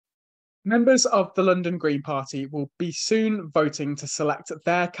Members of the London Green Party will be soon voting to select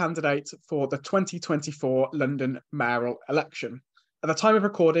their candidate for the 2024 London mayoral election. At the time of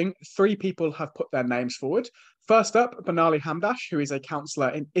recording, three people have put their names forward. First up, Banali Hamdash, who is a councillor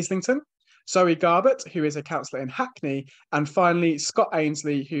in Islington, Zoe Garbett, who is a councillor in Hackney, and finally Scott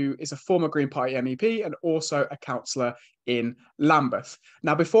Ainslie, who is a former Green Party MEP and also a councillor in Lambeth.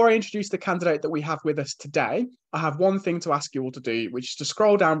 Now, before I introduce the candidate that we have with us today, I have one thing to ask you all to do, which is to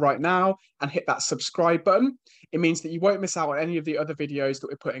scroll down right now and hit that subscribe button. It means that you won't miss out on any of the other videos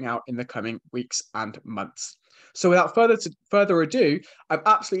that we're putting out in the coming weeks and months. So without further ado, I'm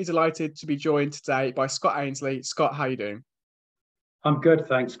absolutely delighted to be joined today by Scott Ainslie. Scott, how are you doing? I'm good,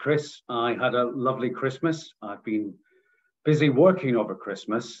 thanks, Chris. I had a lovely Christmas. I've been busy working over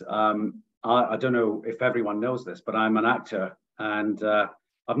Christmas. I don't know if everyone knows this, but I'm an actor, and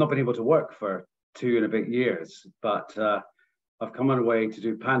I've not been able to work for 2 and a bit years, but I've come on a way to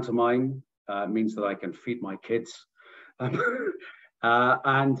do pantomime. It means that I can feed my kids. And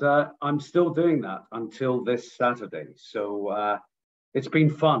I'm still doing that until this Saturday. So it's been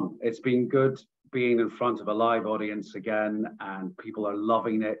fun. It's been good being in front of a live audience again, and people are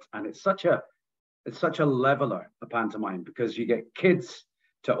loving it. And it's such a leveler, a pantomime, because you get kids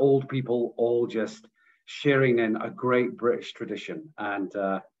to old people all just sharing in a great British tradition. And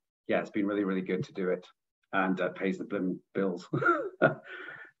yeah, it's been really, really good to do it, and pays the bills.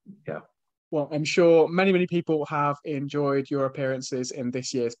 Yeah. Well, I'm sure many people have enjoyed your appearances in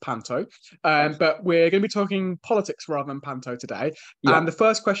this year's Panto, but we're going to be talking politics rather than Panto today. Yeah. And the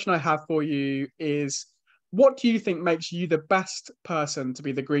first question I have for you is, what do you think makes you the best person to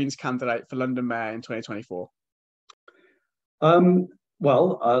be the Greens candidate for London Mayor in 2024?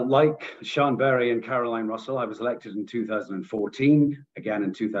 Well, like Sean Berry and Caroline Russell, I was elected in 2014, again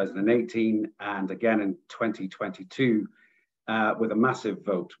in 2018, and again in 2022. With a massive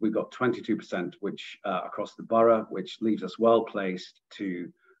vote. We got 22%, which across the borough, which leaves us well placed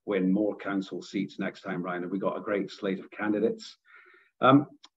to win more council seats next time round. And we got a great slate of candidates.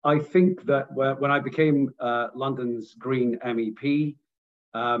 I think that when I became London's Green MEP,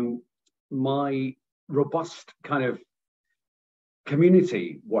 my robust kind of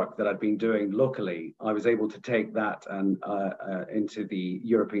community work that I'd been doing locally, I was able to take that and into the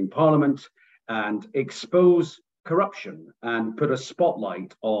European Parliament and expose corruption and put a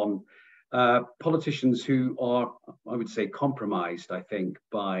spotlight on politicians who are, I would say, compromised, I think,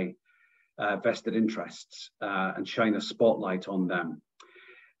 by vested interests, and shine a spotlight on them.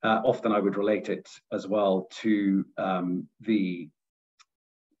 Often I would relate it as well to the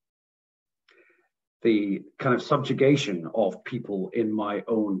kind of subjugation of people in my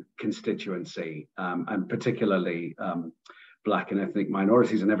own constituency, and particularly Black and ethnic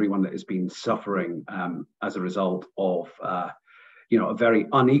minorities and everyone that has been suffering as a result of, a very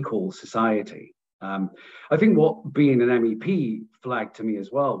unequal society. I think what being an MEP flagged to me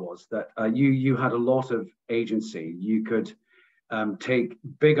as well was that you had a lot of agency. You could take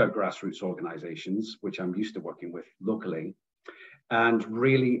bigger grassroots organizations, which I'm used to working with locally, and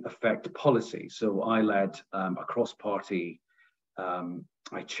really affect policy. So I led a cross-party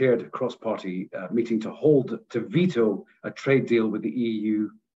I chaired a cross-party meeting to veto a trade deal with the EU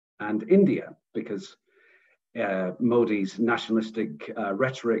and India, because Modi's nationalistic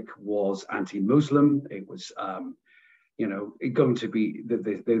rhetoric was anti-Muslim. It was, going to be,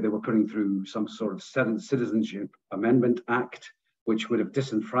 they were putting through some sort of Citizenship Amendment Act, which would have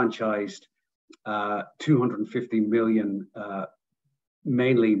disenfranchised 250 million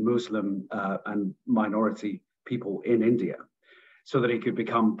mainly Muslim and minority people in India, so that he could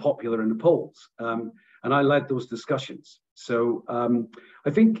become popular in the polls. And I led those discussions. So I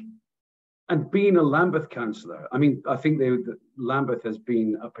think, and being a Lambeth councillor, I mean, I think Lambeth has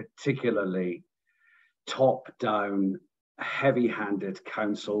been a particularly top-down, heavy-handed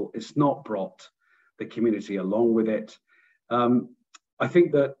council. It's not brought the community along with it. I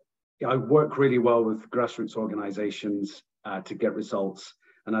think that I work really well with grassroots organisations to get results.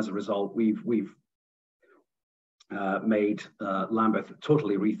 And as a result, we've made Lambeth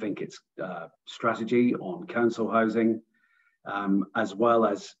totally rethink its strategy on council housing, as well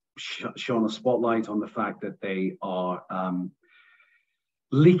as shone a spotlight on the fact that they are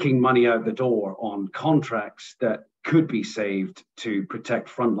leaking money out the door on contracts that could be saved to protect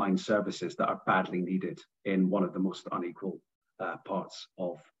frontline services that are badly needed in one of the most unequal parts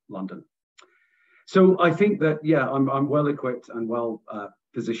of London. So I think that, yeah, I'm well equipped and well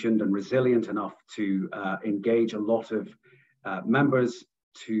positioned and resilient enough to engage a lot of members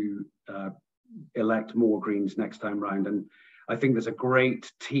to elect more Greens next time round. And I think there's a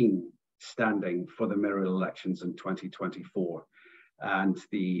great team standing for the mayoral elections in 2024. and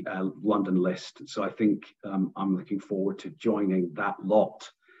the London list. So I think I'm looking forward to joining that lot.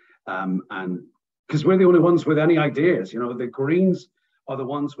 And because we're the only ones with any ideas, the Greens are the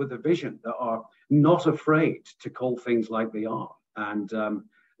ones with a vision that are not afraid to call things like they are, and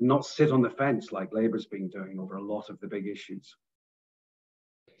not sit on the fence like Labour's been doing over a lot of the big issues.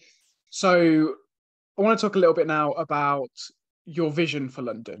 So I want to talk a little bit now about your vision for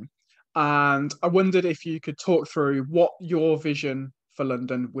London. And I wondered if you could talk through what your vision for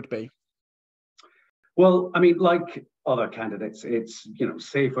London would be. Well, I mean, like other candidates, it's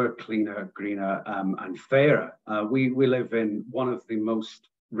safer, cleaner, greener, and fairer. We live in one of the most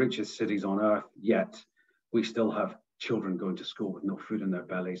richest cities on earth, yet we still have children going to school with no food in their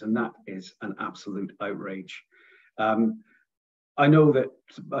bellies, and that is an absolute outrage. I know that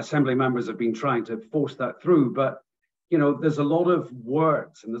Assembly members have been trying to force that through, but there's a lot of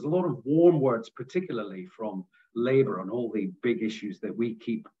words, and there's a lot of warm words, particularly from Labour on all the big issues that we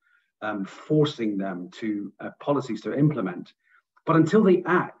keep forcing them to policies to implement. But until they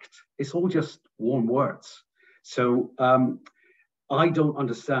act, it's all just warm words. So I don't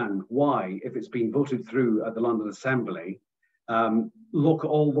understand why, if it's been voted through at the London Assembly, all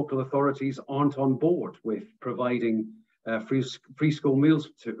local authorities aren't on board with providing free school meals,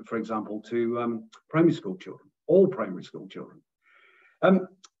 for example, to primary school children, all primary school children.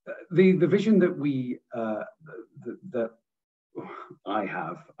 The vision that that I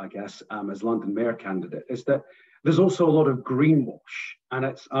have, I guess, as London Mayor candidate, is that there's also a lot of greenwash, and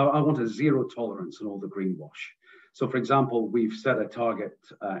I want a zero tolerance on all the greenwash. So, for example, we've set a target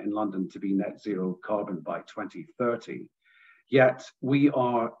in London to be net zero carbon by 2030, yet we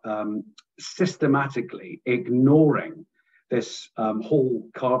are systematically ignoring this whole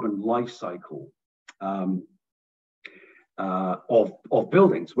carbon life cycle of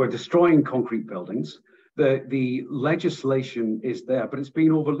buildings. We're destroying concrete buildings. The legislation is there, but it's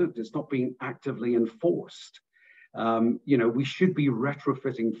being overlooked. It's not being actively enforced. We should be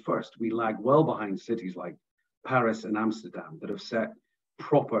retrofitting first. We lag well behind cities like Paris and Amsterdam that have set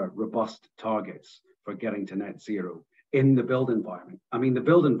proper, robust targets for getting to net zero in the built environment. I mean, the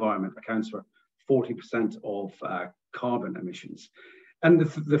built environment accounts for 40% of carbon emissions. And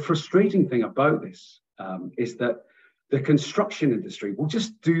the frustrating thing about this is that the construction industry will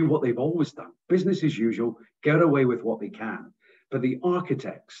just do what they've always done. Business as usual, get away with what they can. But the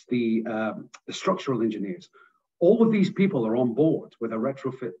architects, the structural engineers, all of these people are on board with a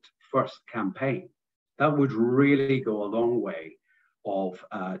retrofit first campaign. That would really go a long way of,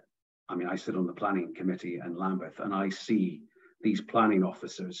 I sit on the planning committee in Lambeth, and I see these planning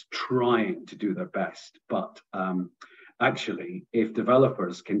officers trying to do their best. But actually, if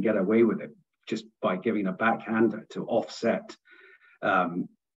developers can get away with it just by giving a backhander to offset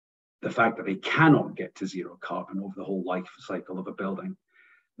the fact that they cannot get to zero carbon over the whole life cycle of a building,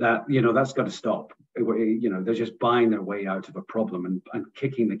 that's got to stop. They're just buying their way out of a problem and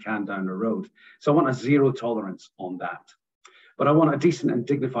kicking the can down the road. So I want a zero tolerance on that. But I want a decent and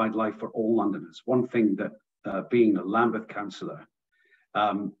dignified life for all Londoners. One thing that being a Lambeth councillor,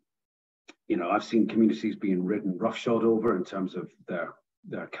 I've seen communities being ridden roughshod over in terms of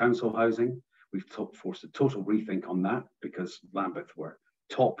their council housing. We've forced a total rethink on that because Lambeth were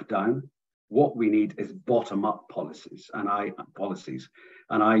top down. What we need is bottom up policies, and I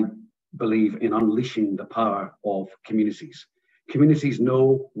believe in unleashing the power of communities. Communities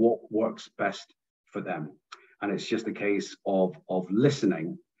know what works best for them, and it's just a case of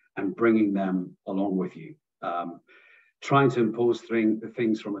listening and bringing them along with you. Trying to impose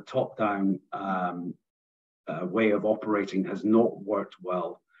things from a top down way of operating has not worked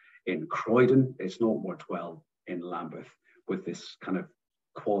well in Croydon. It's not worked well in Lambeth with this kind of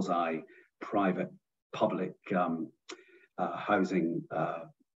quasi private public housing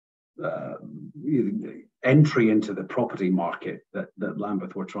entry into the property market that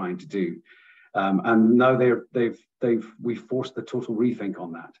Lambeth were trying to do, and now we've forced the total rethink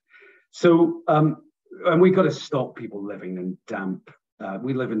on that. So and we've got to stop people living in damp.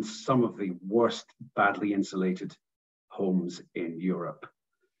 We live in some of the worst badly insulated homes in Europe.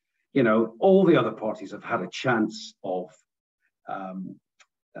 All the other parties have had a chance of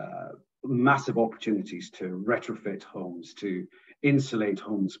massive opportunities to retrofit homes, to insulate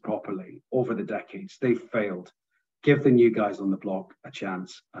homes properly over the decades. They've failed. Give the new guys on the block a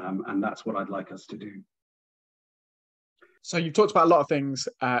chance, and that's what I'd like us to do. So you've talked about a lot of things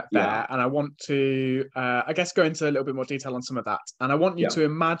there, Yeah. and I want to, I guess, go into a little bit more detail on some of that. And I want you to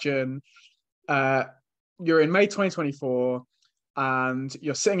imagine you're in May 2024, and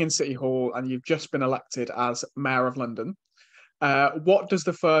you're sitting in City Hall, and you've just been elected as Mayor of London. What does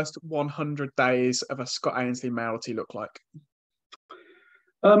the first 100 days of a Scott Ainslie mayoralty look like?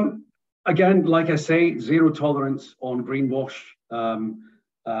 Again, like I say, zero tolerance on greenwash.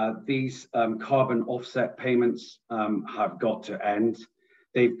 These carbon offset payments have got to end.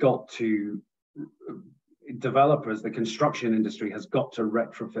 They've got to, developers, the construction industry has got to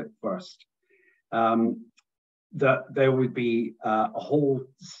retrofit first. That there would be a whole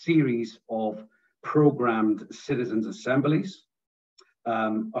series of programmed citizens' assemblies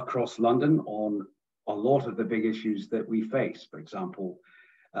across London on a lot of the big issues that we face. For example,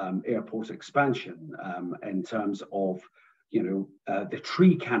 airport expansion, in terms of, the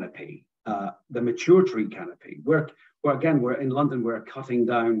tree canopy, the mature tree canopy. We're in London, we're cutting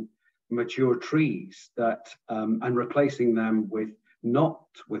down mature trees that and replacing them with not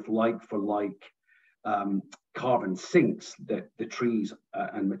with like for like carbon sinks that the trees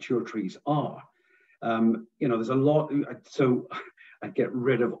and mature trees are. There's a lot. So I get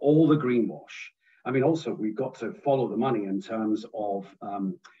rid of all the greenwash. I mean, also we've got to follow the money in terms of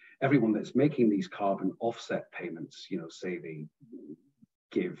everyone that's making these carbon offset payments. Say they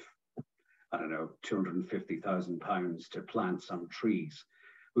give, I don't know, £250,000 to plant some trees.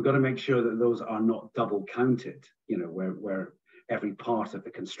 We've got to make sure that those are not double counted. Where every part of the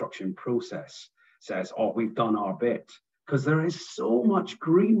construction process says, "Oh, we've done our bit," because there is so much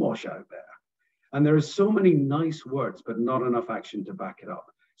greenwash out there, and there is so many nice words, but not enough action to back it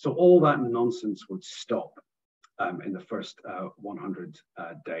up. So all that nonsense would stop in the first 100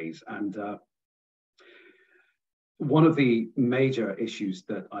 days. And one of the major issues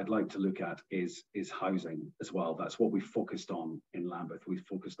that I'd like to look at is housing as well. That's what we focused on in Lambeth. We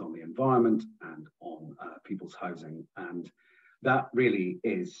focused on the environment and on people's housing. And that really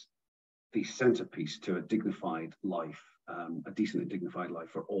is the centerpiece to a dignified life, a decent and dignified life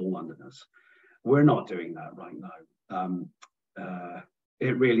for all Londoners. We're not doing that right now.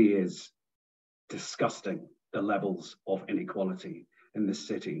 It really is disgusting, the levels of inequality in this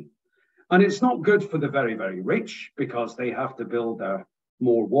city. And it's not good for the very, very rich, because they have to build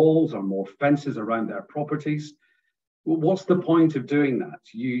more walls or more fences around their properties. Well, what's the point of doing that?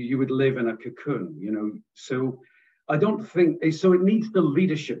 You would live in a cocoon, So I don't think, so it needs the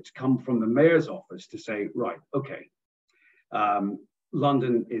leadership to come from the mayor's office to say, right, okay,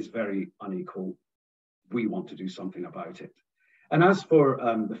 London is very unequal. We want to do something about it. And as for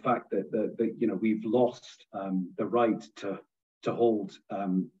the fact that we've lost the right to hold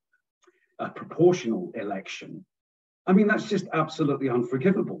a proportional election, I mean, that's just absolutely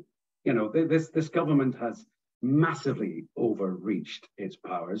unforgivable. This government has massively overreached its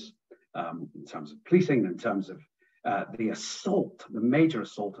powers in terms of policing, in terms of the major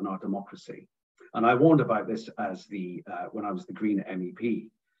assault on our democracy. And I warned about this as when I was the Green MEP,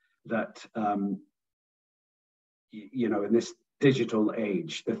 that in this digital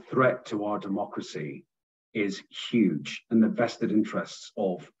age, the threat to our democracy is huge, and the vested interests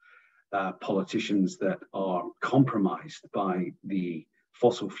of politicians that are compromised by the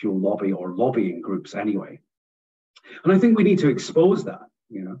fossil fuel lobby, or lobbying groups anyway. And I think we need to expose that.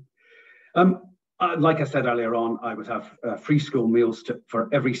 Like I said earlier on, I would have free school meals for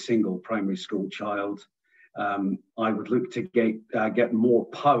every single primary school child. I would look to get more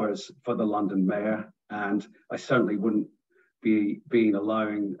powers for the London mayor, and I certainly wouldn't be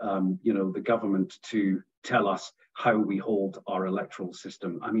allowing the government to tell us how we hold our electoral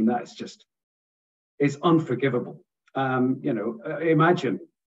system. I mean, that is just, it's unforgivable. Imagine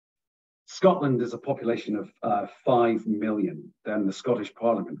Scotland is a population of 5 million, then the Scottish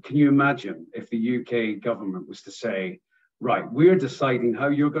Parliament. Can you imagine if the UK government was to say, right, we're deciding how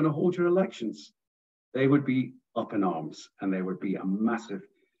you're going to hold your elections? They would be up in arms, and there would be a massive,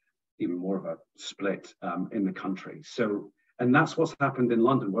 even more of a split in the country. So, and that's what's happened in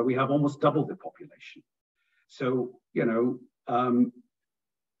London, where we have almost double the population. So,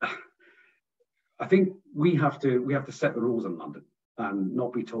 I think we have to set the rules in London, and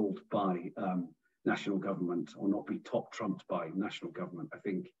not be told by national government, or not be top trumped by national government. I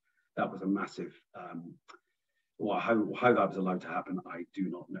think that was a massive, how that was allowed to happen, I do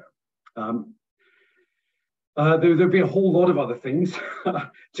not know. There'd be a whole lot of other things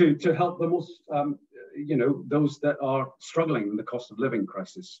to help the most, those that are struggling in the cost of living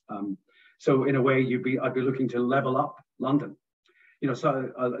crisis. So in a way, I'd be looking to level up London.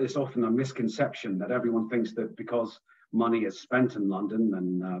 So it's often a misconception that everyone thinks that because money is spent in London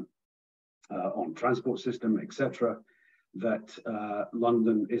and on transport system, etc., that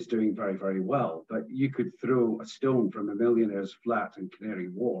London is doing very, very well. But you could throw a stone from a millionaire's flat in Canary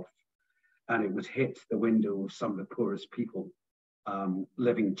Wharf, and it would hit the window of some of the poorest people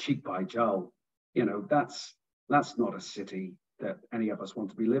living cheek by jowl. That's not a city that any of us want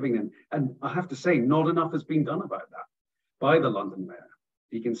to be living in. And I have to say, not enough has been done about that by the London mayor.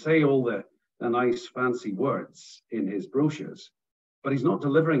 He can say all the nice fancy words in his brochures, but he's not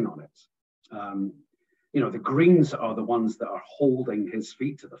delivering on it. The Greens are the ones that are holding his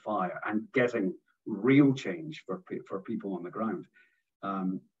feet to the fire and getting real change for people on the ground.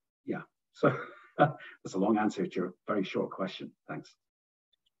 So that's a long answer to your very short question. Thanks.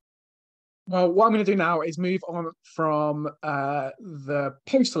 Well, what I'm going to do now is move on from the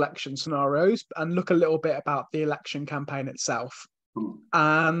post-election scenarios and look a little bit about the election campaign itself.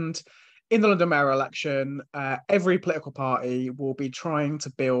 And in the London mayoral election, every political party will be trying to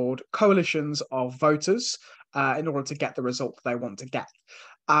build coalitions of voters in order to get the result that they want to get.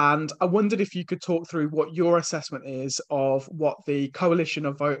 And I wondered if you could talk through what your assessment is of what the coalition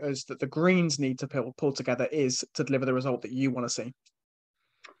of voters that the Greens need to pull together is to deliver the result that you want to see.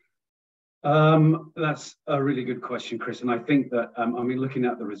 That's a really good question, Chris. And I think that, looking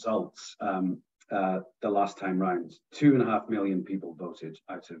at the results, the last time round, 2.5 million people voted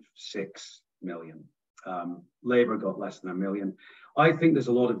out of 6 million. Labour got less than 1 million. I think there's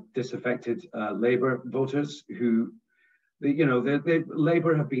a lot of disaffected Labour voters who,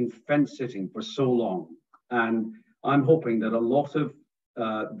 Labour have been fence sitting for so long. And I'm hoping that a lot of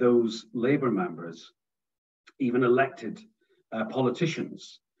those Labour members, even elected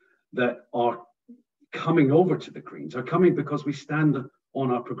politicians that are coming over to the Greens, are coming because we stand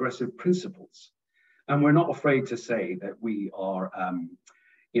on our progressive principles. And we're not afraid to say that we are,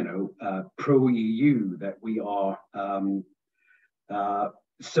 pro-EU, that we are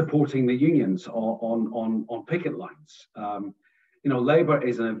supporting the unions on picket lines. Labour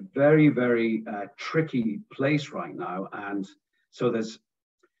is in a very, very tricky place right now, and so there's,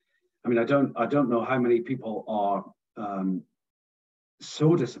 I don't know how many people are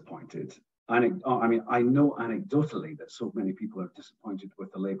so disappointed. I know anecdotally that so many people are disappointed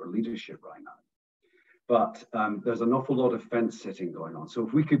with the Labour leadership right now. But there's an awful lot of fence sitting going on. So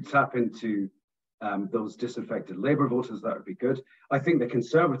if we could tap into those disaffected Labour voters, that would be good. I think the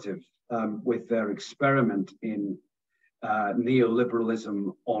Conservatives, with their experiment in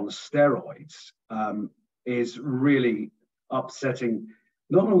neoliberalism on steroids, is really upsetting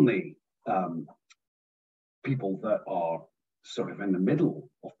not only people that are sort of in the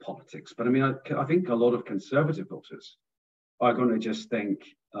middle of politics, but I think a lot of Conservative voters are going to just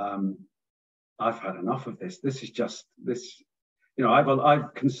think, I've had enough of this. This is just this.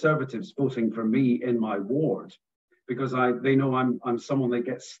 I've Conservatives voting for me in my ward because they know I'm someone that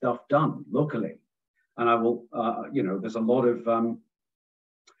gets stuff done locally, and I will. There's a lot of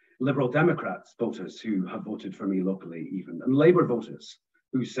Liberal Democrats voters who have voted for me locally, even, and Labour voters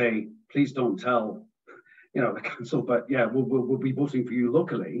who say, please don't tell, the council, but yeah, we'll be voting for you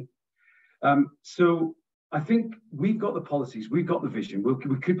locally. So I think we've got the policies, we've got the vision. We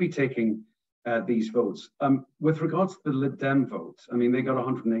could be taking these votes. With regards to the Lib Dem vote, they got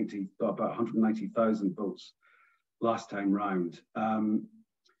about 190,000 votes last time round.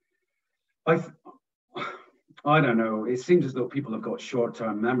 I don't know. It seems as though people have got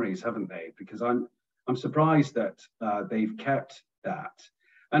short-term memories, haven't they? Because I'm surprised that they've kept that.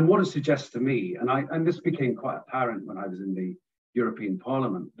 And what it suggests to me, and this became quite apparent when I was in the European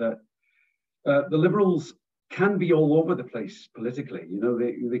Parliament, that the Liberals can be all over the place politically.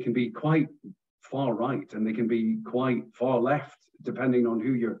 They can be quite far right and they can be quite far left, depending on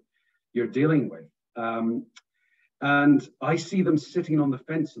who you're dealing with. And I see them sitting on the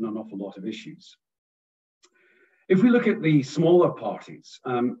fence on an awful lot of issues. If we look at the smaller parties,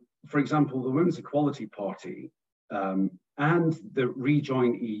 for example, the Women's Equality Party and the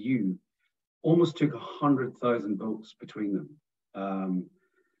Rejoin EU almost took 100,000 votes between them.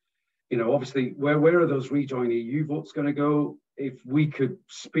 Obviously, where are those Rejoin EU votes going to go? If we could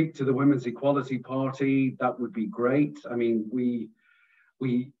speak to the Women's Equality Party, that would be great. We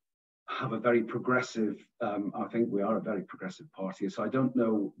have a very progressive, I think we are a very progressive party, so I don't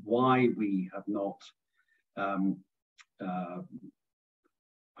know why we have not,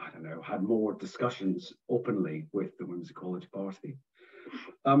 had more discussions openly with the Women's Equality Party.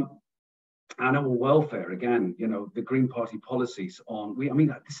 Animal welfare, again, the Green Party policies on,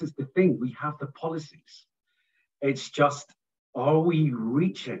 this is the thing, we have the policies. It's just, are we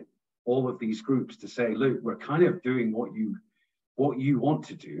reaching all of these groups to say, look, we're kind of doing what you want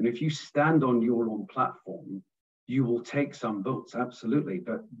to do. And if you stand on your own platform, you will take some votes, absolutely.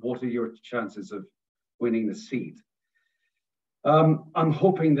 But what are your chances of winning the seat? I'm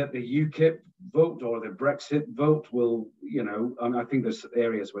hoping that the UKIP vote or the Brexit vote will, I think there's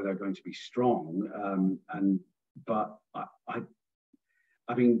areas where they're going to be strong. But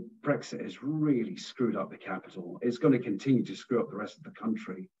Brexit has really screwed up the capital. It's going to continue to screw up the rest of the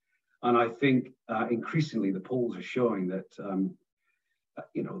country. And I think increasingly the polls are showing that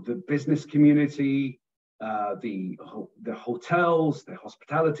the business community, the hotels, the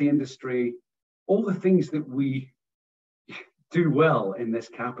hospitality industry, all the things that we do well in this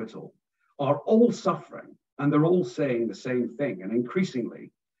capital are all suffering, and they're all saying the same thing. And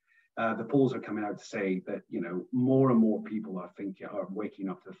increasingly, the polls are coming out to say that more and more people are waking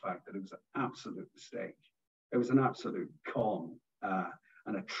up to the fact that it was an absolute mistake. It was an absolute con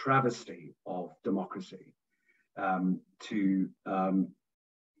and a travesty of democracy. There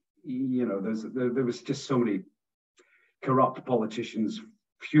was just so many corrupt politicians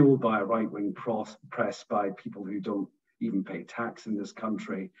fueled by a right-wing press, by people who don't even pay tax in this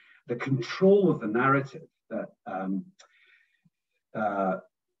country. The control of the narrative that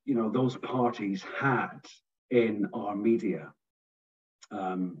those parties had in our media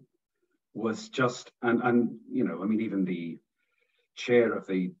was just, even the chair of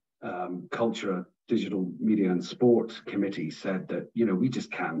the Culture, Digital Media and Sport Committee said that, we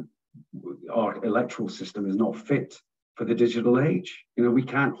just can't, our electoral system is not fit for the digital age. We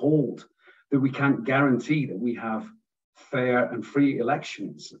can't guarantee that we have fair and free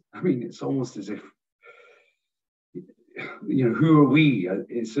elections. It's almost as if, who are we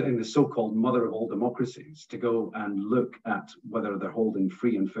in the so-called mother of all democracies to go and look at whether they're holding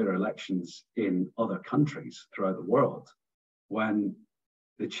free and fair elections in other countries throughout the world, when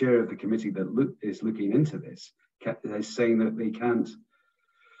the chair of the committee that is looking into this is saying that they can't,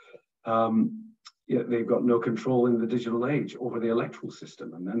 they've got no control in the digital age over the electoral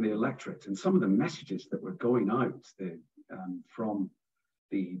system and then the electorate. And some of the messages that were going out from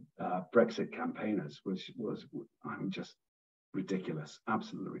the Brexit campaigners was just ridiculous,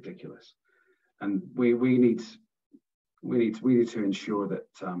 absolutely ridiculous. And we need to ensure that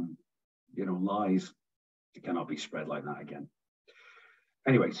lies cannot be spread like that again.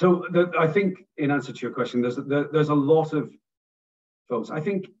 Anyway, so I think in answer to your question, there's a lot of votes. I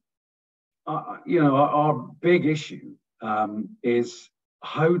think our big issue is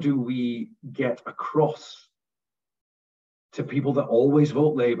how do we get across to people that always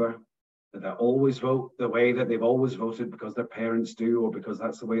vote Labour, that always vote the way that they've always voted because their parents do or because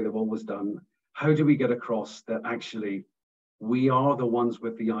that's the way they've always done. How do we get across that actually we are the ones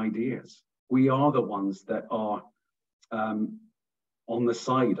with the ideas? We are the ones that are on the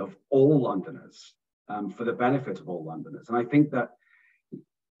side of all Londoners for the benefit of all Londoners. And I think that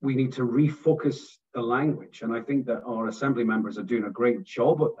we need to refocus the language. And I think that our Assembly members are doing a great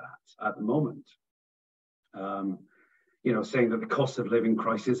job at that at the moment. Saying that the cost of living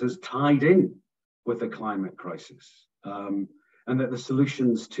crisis is tied in with the climate crisis, and that the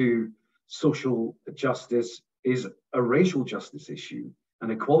solutions to social justice is a racial justice issue,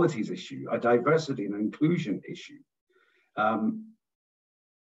 an equalities issue, a diversity and inclusion issue.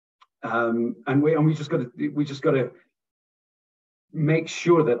 We just got to make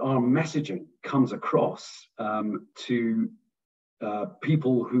sure that our messaging comes across to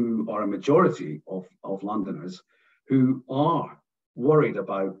people who are a majority of Londoners, who are worried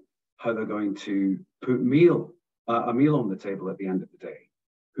about how they're going to put a meal on the table at the end of the day,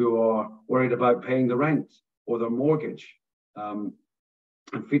 who are worried about paying the rent or their mortgage and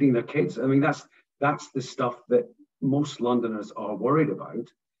feeding their kids. That's the stuff that most Londoners are worried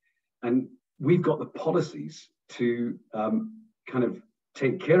about. And we've got the policies to kind of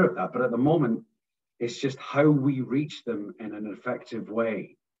take care of that. But at the moment, it's just how we reach them in an effective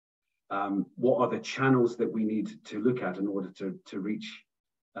way. What are the channels that we need to look at in order to reach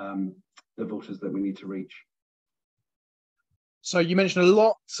the voters that we need to reach? So you mentioned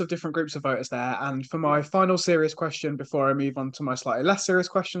lots of different groups of voters there. And for my final serious question, before I move on to my slightly less serious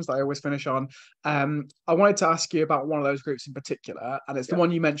questions that I always finish on, I wanted to ask you about one of those groups in particular. And it's the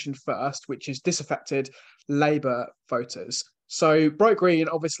one you mentioned first, which is disaffected Labour voters. So Bright Green,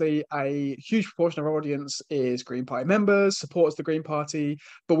 obviously a huge proportion of our audience is Green Party members, supports the Green Party,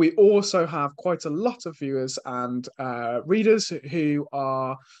 but we also have quite a lot of viewers and readers who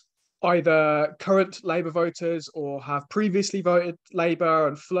are either current Labour voters or have previously voted Labour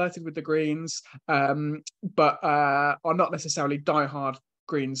and flirted with the Greens, but are not necessarily diehard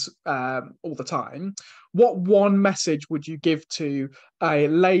Greens all the time. What one message would you give to a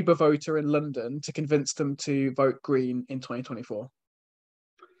Labour voter in London to convince them to vote Green in 2024?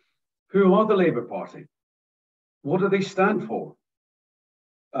 Who are the Labour Party? What do they stand for?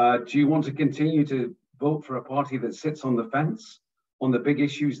 Do you want to continue to vote for a party that sits on the fence on the big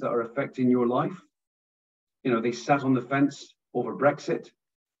issues that are affecting your life? They sat on the fence over Brexit.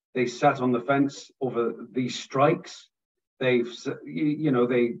 They sat on the fence over these strikes. It's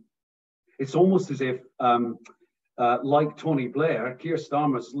almost as if, like Tony Blair, Keir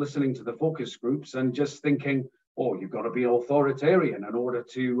Starmer's listening to the focus groups and just thinking, oh, you've got to be authoritarian in order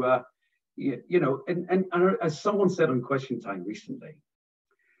to, and as someone said on Question Time recently,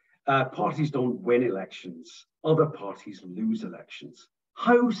 parties don't win elections, other parties lose elections.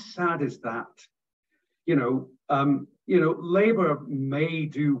 How sad is that? Labour may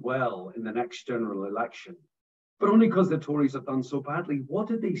do well in the next general election, but only because the Tories have done so badly. What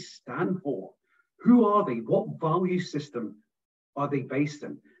do they stand for? Who are they? What value system are they based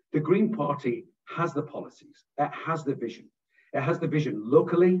in? The Green Party has the policies. It has the vision. It has the vision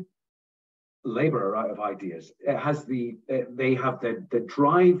locally. Labour are out of ideas. It has they have the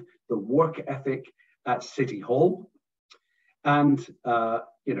drive, the work ethic at City Hall. And,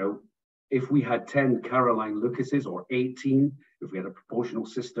 if we had 10 Caroline Lucases or 18, if we had a proportional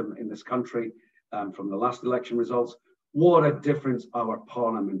system in this country from the last election results, what a difference our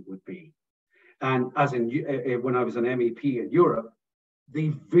parliament would be. And as in when I was an MEP in Europe,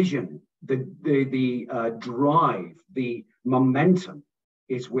 the vision, the drive, the momentum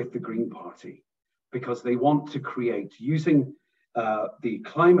is with the Green Party, because they want to create, using the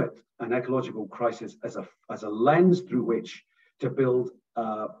climate and ecological crisis as a lens through which to build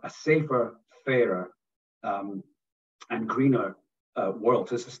a safer, fairer, and greener world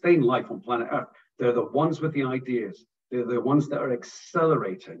to sustain life on planet Earth. They're the ones with the ideas. They're the ones that are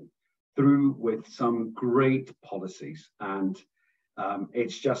accelerating through with some great policies. And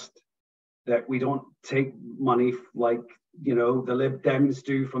it's just that we don't take money like, the Lib Dems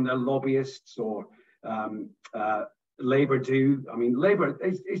do from their lobbyists, or Labour do. I mean, Labour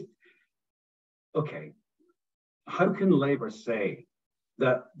is okay. How can Labour say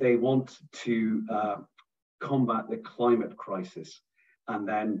that they want to combat the climate crisis and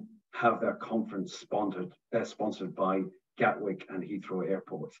then have their conference sponsored by Gatwick and Heathrow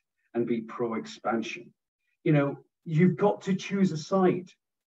Airport and be pro-expansion? You've got to choose a side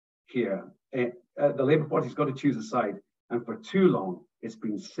here. The Labour Party's got to choose a side, and for too long it's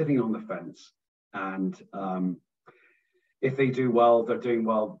been sitting on the fence. And if they do well, they're doing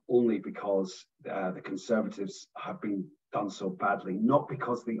well only because the Conservatives have been done so badly, not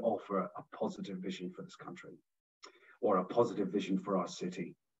because they offer a positive vision for this country or a positive vision for our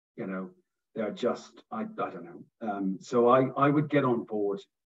city. They're just, I don't know. So I would get on board.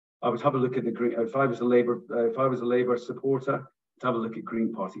 I would have a look at the Green. If I was a Labour supporter, to have a look at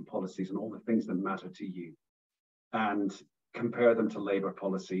Green Party policies and all the things that matter to you, and compare them to Labour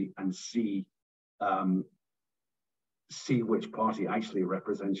policy and see which party actually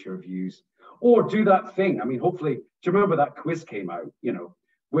represents your views. Or do that thing. I mean, hopefully, do you remember that quiz came out?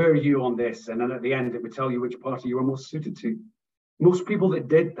 Where are you on this? And then at the end, it would tell you which party you were most suited to. Most people that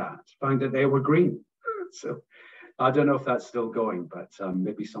did that found that they were Green. So I don't know if that's still going, but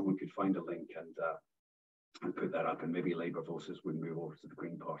maybe someone could find a link and put that up, and maybe Labour voters would move over to the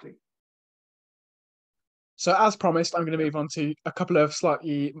Green Party. So as promised, I'm going to move on to a couple of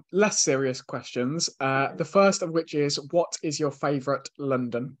slightly less serious questions. The first of which is, what is your favourite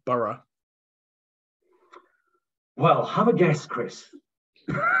London borough? Well, have a guess, Chris.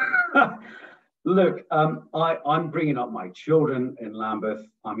 Look, I'm bringing up my children in Lambeth.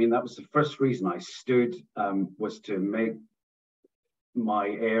 I mean, that was the first reason I stood, was to make my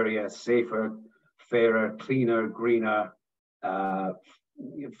area safer, fairer, cleaner, greener,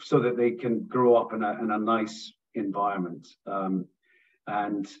 so that they can grow up in a nice environment.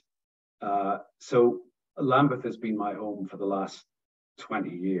 So Lambeth has been my home for the last 20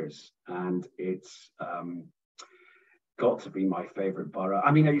 years, and it's got to be my favorite borough.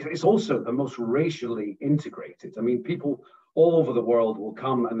 I mean, it's also the most racially integrated. I mean, people all over the world will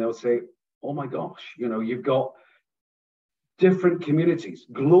come and they'll say, oh my gosh, you've got different communities,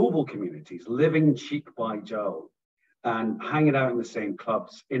 global communities, living cheek by jowl and hanging out in the same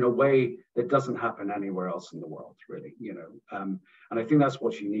clubs in a way that doesn't happen anywhere else in the world, really, and I think that's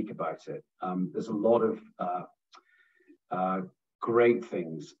what's unique about it. There's a lot of great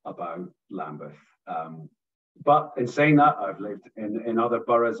things about Lambeth. But in saying that, I've lived in other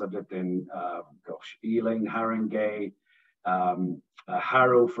boroughs. I've lived in, Ealing, Haringey,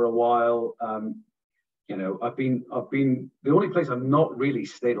 Harrow for a while. I've been, the only place I've not really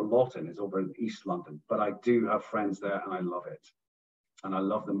stayed a lot in is over in East London, but I do have friends there and I love it. And I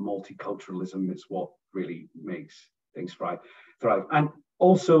love the multiculturalism. It's what really makes things thrive. And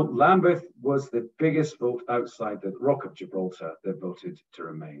also Lambeth was the biggest vote outside the Rock of Gibraltar that voted to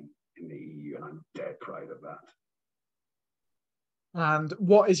remain in the EU, and I'm dead proud of that. And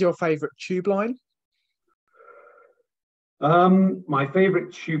what is your favourite tube line? My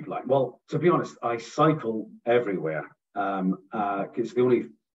favourite tube line. Well, to be honest, I cycle everywhere. It's the only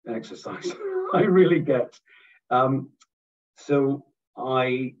exercise I really get. So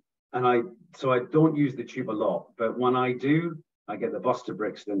I so I don't use the tube a lot, but when I do, I get the bus to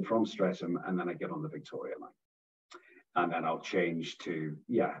Brixton from Streatham, and then I get on the Victoria line, and then I'll change to,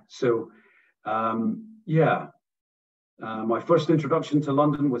 yeah. So, yeah. My first introduction to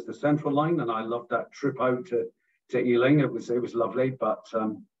London was the Central line, and I loved that trip out to Ealing. It was lovely, but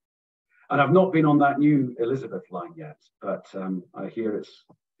and I've not been on that new Elizabeth line yet, but I hear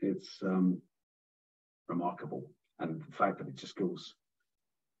it's remarkable, and the fact that it just goes,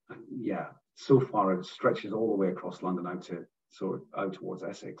 yeah, so far it stretches all the way across London out to sort of out towards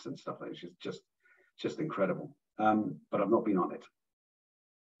Essex and stuff like that. It's just incredible. But I've not been on it.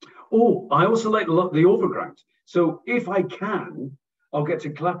 Oh, I also like the overground. So if I can, I'll get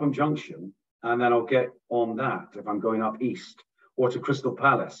to Clapham Junction, and then I'll get on that if I'm going up east, or to Crystal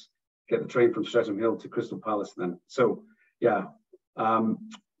Palace, get the train from Streatham Hill to Crystal Palace then. So yeah,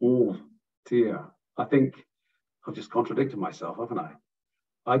 oh dear, I think I've just contradicted myself, haven't I?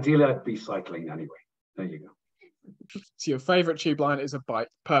 Ideally, I'd be cycling anyway. There you go. So your favourite tube line is a bike.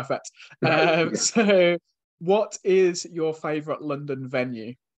 Perfect. Yeah. So what is your favourite London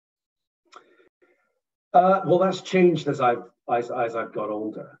venue? Well, that's changed as I've got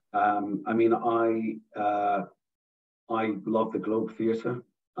older. I mean, I love the Globe Theatre.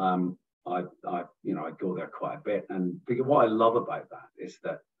 I go there quite a bit, and what I love about that is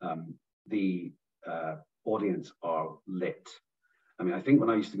that the audience are lit. I mean, I think when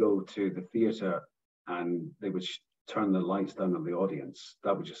I used to go to the theatre and they would turn the lights down on the audience,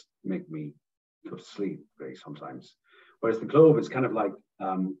 that would just make me go to sleep really sometimes. Whereas the Globe is kind of like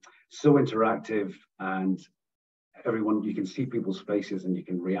so interactive, and everyone, you can see people's faces and you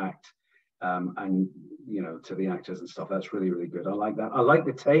can react, and to the actors and stuff. That's really, really good. I like that. I like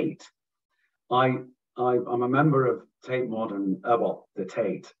the Tate. I'm a member of Tate Modern, the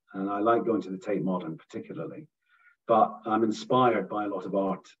Tate, and I like going to the Tate Modern particularly. But I'm inspired by a lot of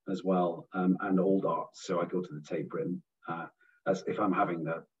art as well, and old art. So I go to the Tate Britain. As if I'm having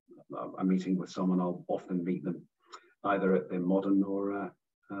a meeting with someone, I'll often meet them either at the Modern or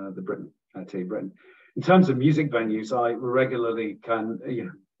the Britain, Tate Britain. In terms of music venues, I regularly can,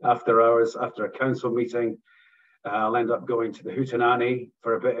 after hours, after a council meeting, I'll end up going to the Hootenanny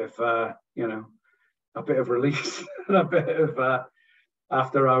for a bit of release and a bit of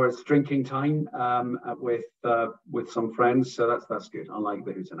after hours drinking time with some friends. So that's good. I like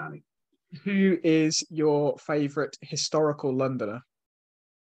the Hootenanny. Who is your favourite historical Londoner?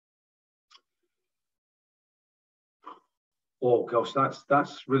 Oh gosh,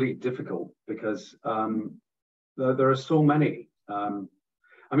 that's really difficult because there are so many.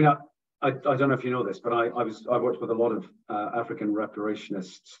 I mean, I don't know if you know this, but I worked with a lot of African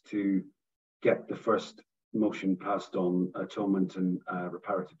reparationists to get the first motion passed on atonement and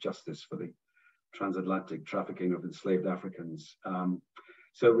reparative justice for the transatlantic trafficking of enslaved Africans.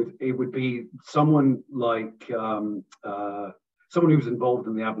 So it would be someone like someone who was involved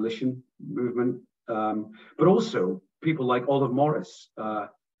in the abolition movement, but also people like Olive Morris,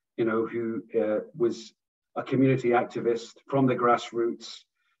 who was a community activist from the grassroots,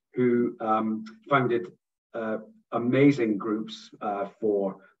 who founded amazing groups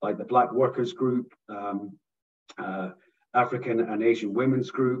for like the Black Workers Group, African and Asian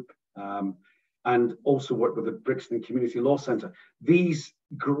Women's Group, and also worked with the Brixton Community Law Centre. These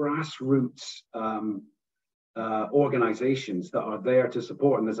grassroots organizations that are there to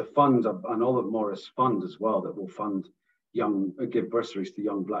support, and there's a fund, an Olive Morris fund as well, that will fund give bursaries to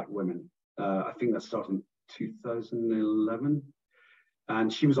young Black women. I think that started in 2011.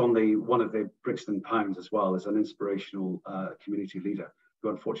 And she was on one of the Brixton Pounds as well as an inspirational community leader who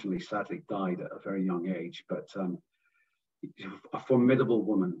unfortunately sadly died at a very young age, but a formidable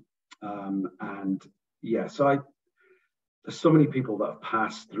woman. And yeah, so there's so many people that have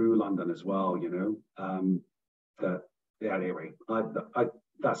passed through London as well, that, yeah, anyway,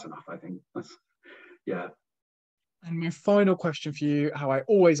 that's enough, I think. Yeah. And my final question for you, how I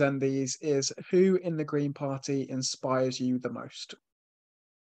always end these, is who in the Green Party inspires you the most?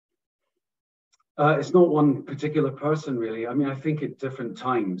 It's not one particular person, really. I mean, I think at different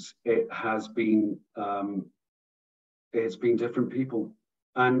times it has been different people,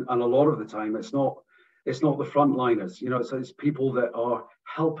 and a lot of the time it's not the frontliners. It's people that are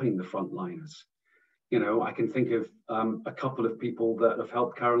helping the frontliners. I can think of a couple of people that have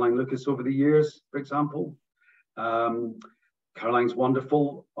helped Caroline Lucas over the years, for example. Caroline's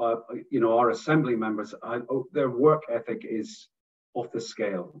wonderful. Our assembly members, their work ethic is off the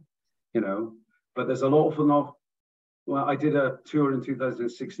scale. But there's a lot of them. Well, I did a tour in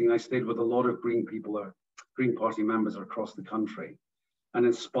 2016. I stayed with a lot of Green Green Party members across the country, and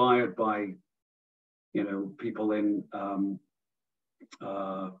inspired by, people in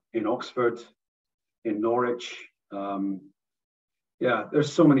in Oxford, in Norwich. Yeah,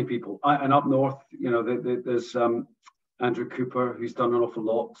 there's so many people. And up north, you know, there's Andrew Cooper, who's done an awful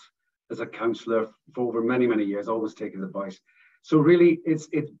lot as a counsellor for over many, many years, always take his advice. So really, it's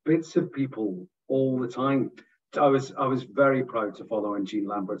bits of people all the time. I was very proud to follow in Jean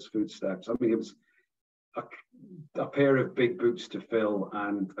Lambert's footsteps. I mean, it was a pair of big boots to fill,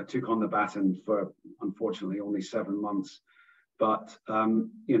 and I took on the baton for, unfortunately, only 7 months. But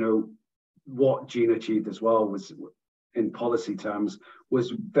you know, what Jean achieved as well was, in policy terms,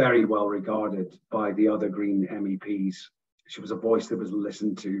 was very well regarded by the other Green MEPs. She was a voice that was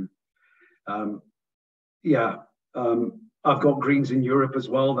listened to. I've got Greens in Europe as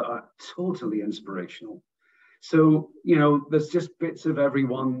well that are totally inspirational. So, you know, there's just bits of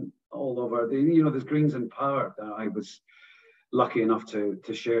everyone all over. You know, there's Greens in power that I was lucky enough to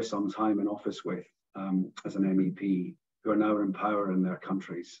share some time in office with as an MEP, who are now in power in their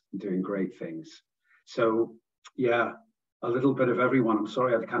countries and doing great things. So, yeah, a little bit of everyone. I'm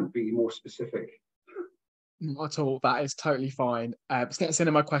sorry I can't be more specific. Not at all. That is totally fine. Let's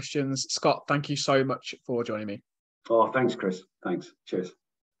into my questions. Scott, thank you so much for joining me. Oh, thanks, Chris. Thanks. Cheers.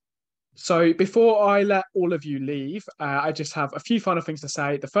 So before I let all of you leave, I just have a few final things to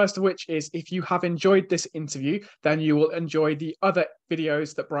say. The first of which is, if you have enjoyed this interview, then you will enjoy the other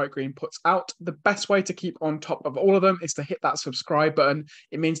videos that Bright Green puts out. The best way to keep on top of all of them is to hit that subscribe button.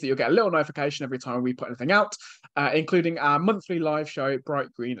 It means that you'll get a little notification every time we put anything out, including our monthly live show,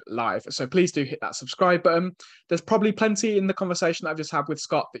 Bright Green Live. So please do hit that subscribe button. There's probably plenty in the conversation that I've just had with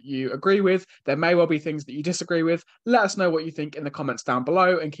Scott that you agree with. There may well be things that you disagree with. Let us know what you think in the comments down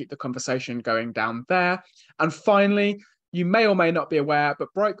below and keep the conversation going down there. And finally, you may or may not be aware,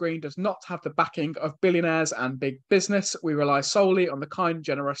 but Bright Green does not have the backing of billionaires and big business. We rely solely on the kind,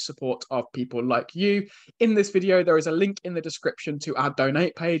 generous support of people like you. In this video, there is a link in the description to our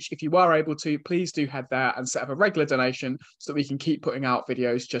donate page. If you are able to, please do head there and set up a regular donation so that we can keep putting out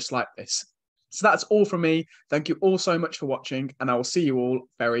videos just like this. So that's all from me. Thank you all so much for watching, and I will see you all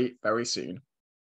very, very soon.